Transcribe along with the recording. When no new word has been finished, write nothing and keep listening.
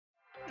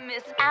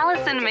Miss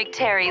Allison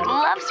McTerry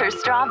loves her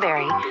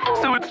strawberry.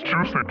 So it's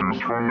juicy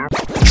juice from there.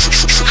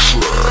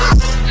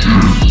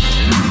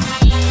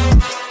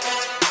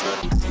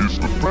 It's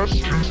the best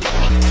juice.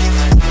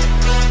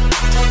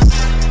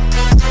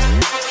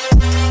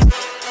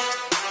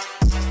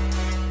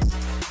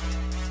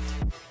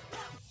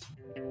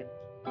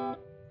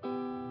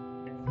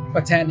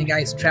 What's happening,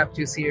 guys? Trap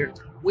Juice here.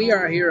 We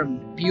are here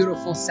in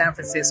beautiful San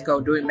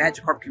Francisco doing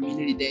Magikarp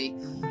Community Day.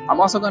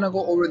 I'm also going to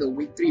go over the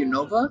Week 3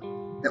 Unova,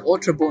 the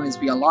Ultra Bonus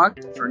we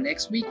unlocked for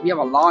next week. We have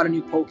a lot of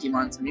new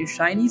Pokemon, some new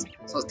shinies,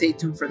 so stay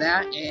tuned for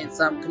that, and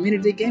some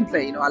Community Day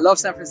gameplay. You know, I love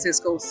San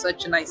Francisco,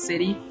 such a nice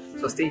city,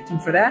 so stay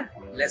tuned for that.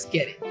 Let's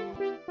get it.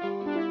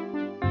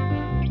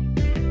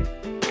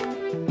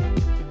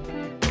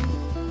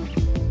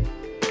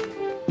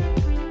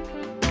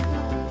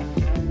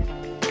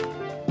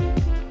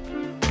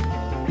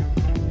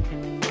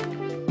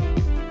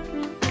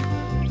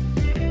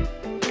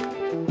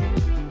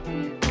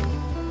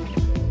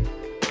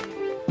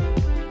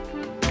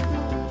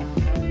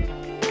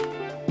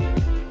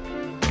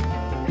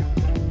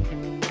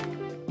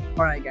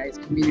 Alright guys,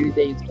 Community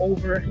Day is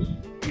over,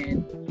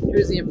 and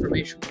here's the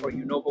information for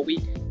Unova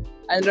Week.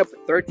 I ended up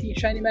with 13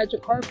 shiny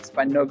Magikarps,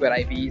 but no good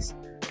IVs.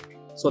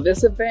 So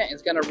this event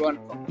is going to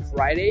run from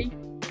Friday,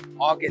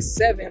 August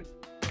 7th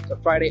to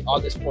Friday,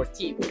 August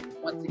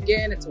 14th. Once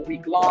again, it's a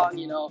week long,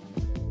 you know,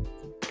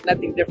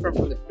 nothing different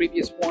from the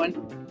previous one.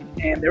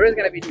 And there is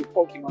going to be new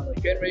Pokemon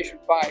like Generation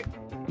 5.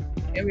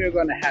 And we're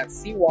going to have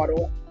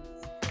Seawaddle,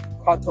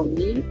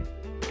 Kotomi,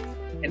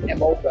 and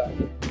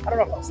Emoka. I don't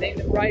know if I'm saying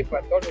it right,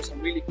 but those are some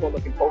really cool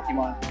looking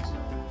Pokemon.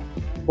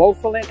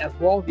 Bowfilin as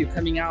well will be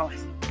coming out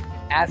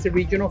as a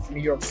regional from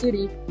New York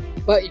City,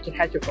 but you can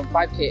hatch it from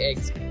 5K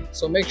eggs.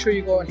 So make sure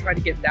you go and try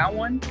to get that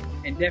one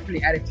and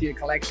definitely add it to your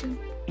collection.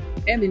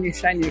 And the new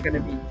shiny are going to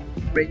be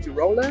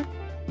Regirola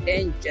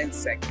and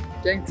Gensec.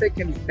 Gensec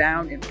can be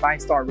found in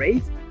 5-star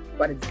raids,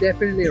 but it's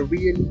definitely a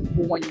really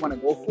cool one you want to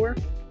go for,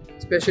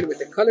 especially with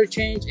the color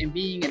change and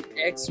being an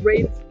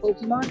X-rated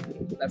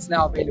Pokemon that's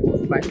now available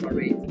in 5-star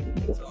raids.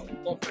 So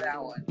go for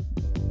that one.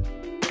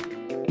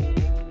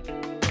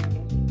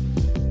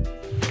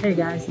 Hey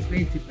guys, it's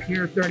made to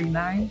Pier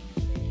 39.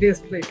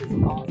 This place is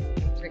awesome.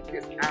 Check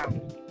this out.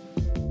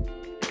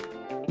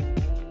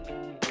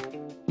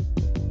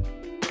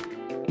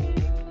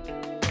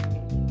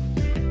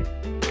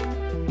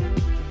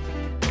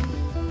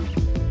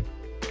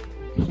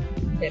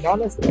 And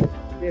honestly,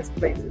 this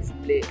place is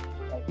lit.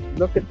 Like,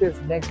 look at this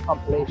next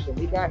compilation.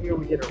 We got here,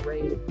 we did a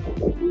raid.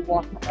 We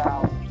walked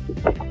about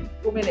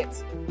 2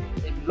 minutes.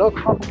 And look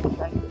how many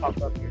shinies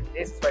popped up here.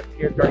 This is right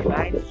Pier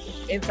 39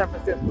 in San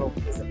Francisco.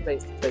 This is a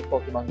place to play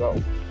Pokemon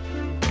Go.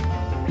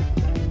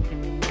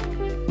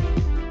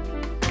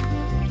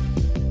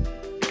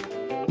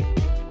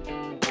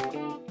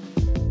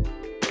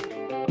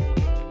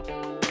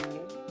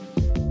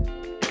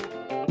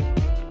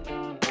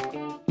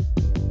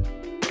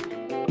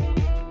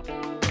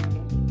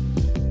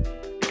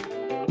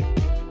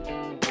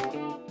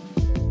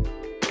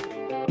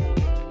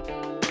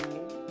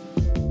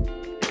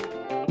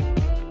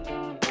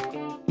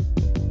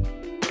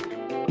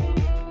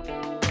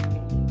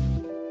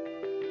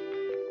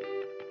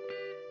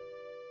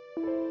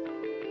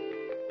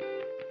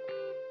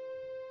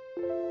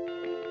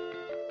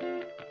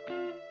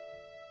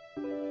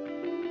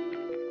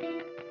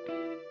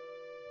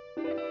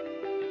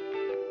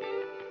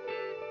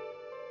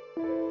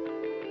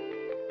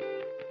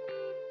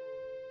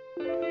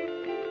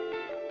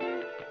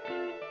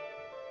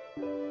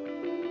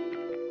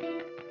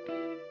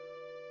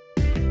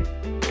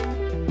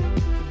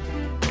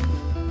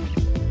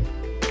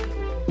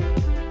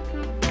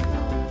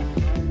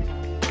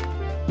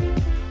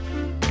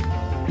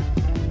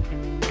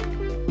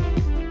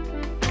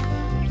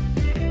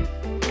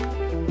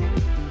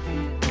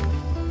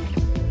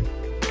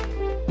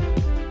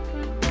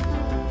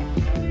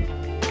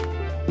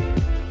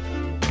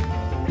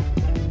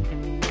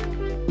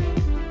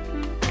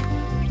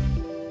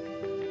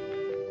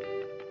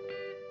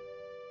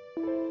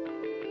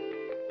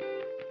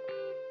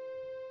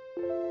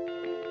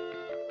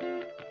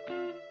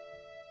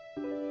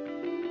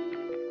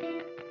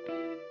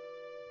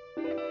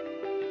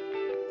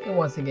 And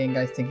once again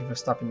guys, thank you for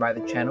stopping by the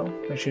channel.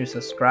 Make sure you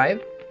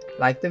subscribe,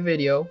 like the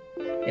video,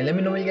 and let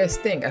me know what you guys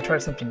think. I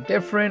tried something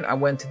different. I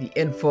went to the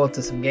info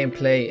to some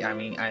gameplay. I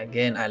mean,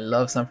 I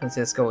love San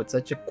Francisco. It's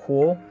such a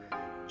cool,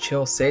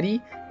 chill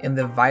city, and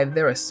the vibe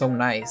there is so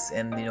nice.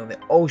 And you know, the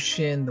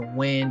ocean, the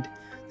wind,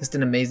 just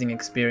an amazing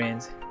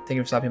experience. Thank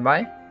you for stopping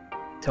by.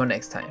 Till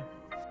next time.